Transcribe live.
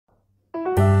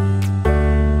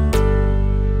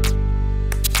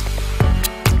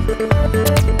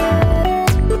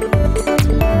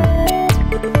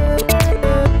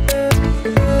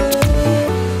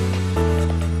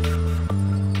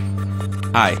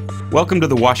Hi, welcome to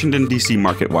the Washington, D.C.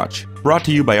 Marketwatch, brought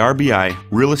to you by RBI,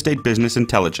 Real Estate Business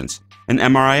Intelligence, an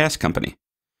MRIS company.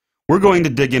 We're going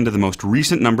to dig into the most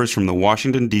recent numbers from the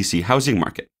Washington, D.C. housing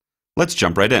market. Let's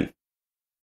jump right in.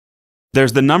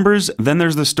 There's the numbers, then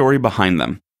there's the story behind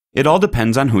them. It all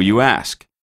depends on who you ask.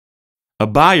 A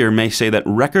buyer may say that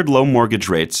record low mortgage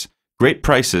rates, great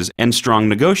prices, and strong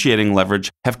negotiating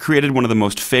leverage have created one of the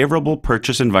most favorable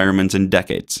purchase environments in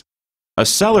decades. A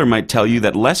seller might tell you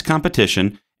that less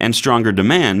competition and stronger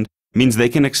demand means they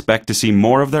can expect to see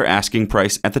more of their asking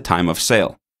price at the time of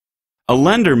sale. A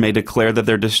lender may declare that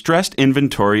their distressed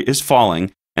inventory is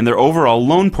falling and their overall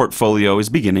loan portfolio is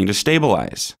beginning to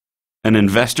stabilize. An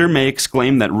investor may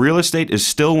exclaim that real estate is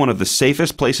still one of the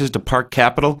safest places to park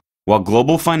capital while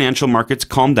global financial markets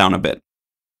calm down a bit.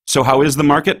 So how is the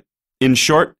market? In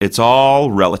short, it's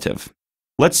all relative.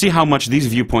 Let's see how much these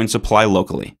viewpoints apply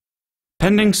locally.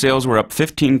 Pending sales were up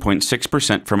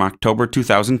 15.6% from October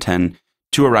 2010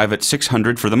 to arrive at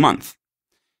 600 for the month.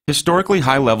 Historically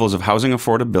high levels of housing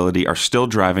affordability are still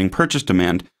driving purchase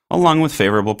demand along with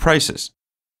favorable prices.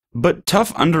 But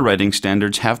tough underwriting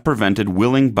standards have prevented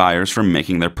willing buyers from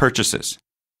making their purchases.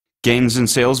 Gains in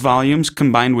sales volumes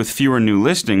combined with fewer new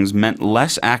listings meant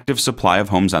less active supply of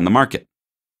homes on the market.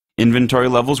 Inventory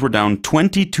levels were down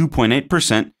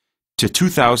 22.8% to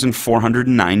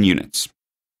 2,409 units.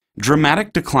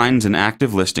 Dramatic declines in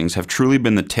active listings have truly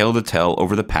been the tale to tell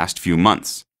over the past few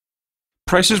months.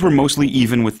 Prices were mostly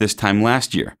even with this time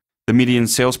last year. The median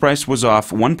sales price was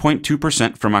off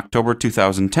 1.2% from October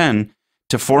 2010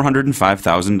 to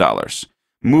 $405,000.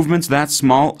 Movements that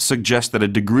small suggest that a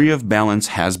degree of balance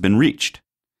has been reached.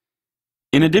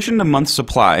 In addition to month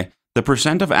supply, the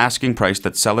percent of asking price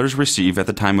that sellers receive at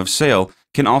the time of sale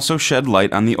can also shed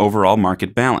light on the overall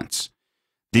market balance.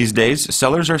 These days,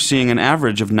 sellers are seeing an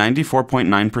average of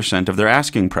 94.9% of their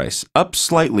asking price, up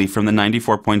slightly from the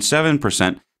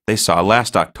 94.7% they saw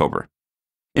last October.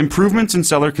 Improvements in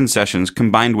seller concessions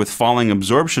combined with falling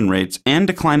absorption rates and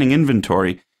declining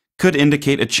inventory could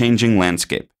indicate a changing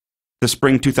landscape. The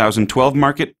spring 2012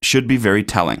 market should be very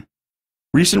telling.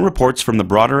 Recent reports from the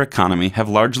broader economy have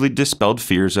largely dispelled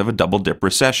fears of a double-dip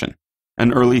recession.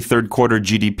 An early third-quarter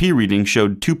GDP reading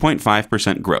showed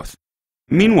 2.5% growth.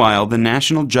 Meanwhile, the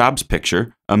national jobs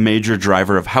picture, a major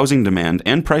driver of housing demand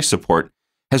and price support,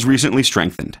 has recently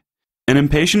strengthened. An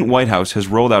impatient White House has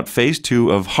rolled out Phase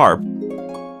 2 of HARP,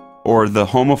 or the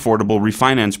Home Affordable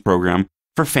Refinance Program,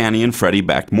 for Fannie and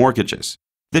Freddie-backed mortgages.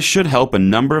 This should help a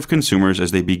number of consumers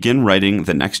as they begin writing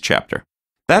the next chapter.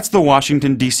 That's the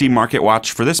Washington, D.C. Market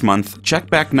Watch for this month. Check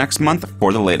back next month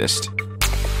for the latest.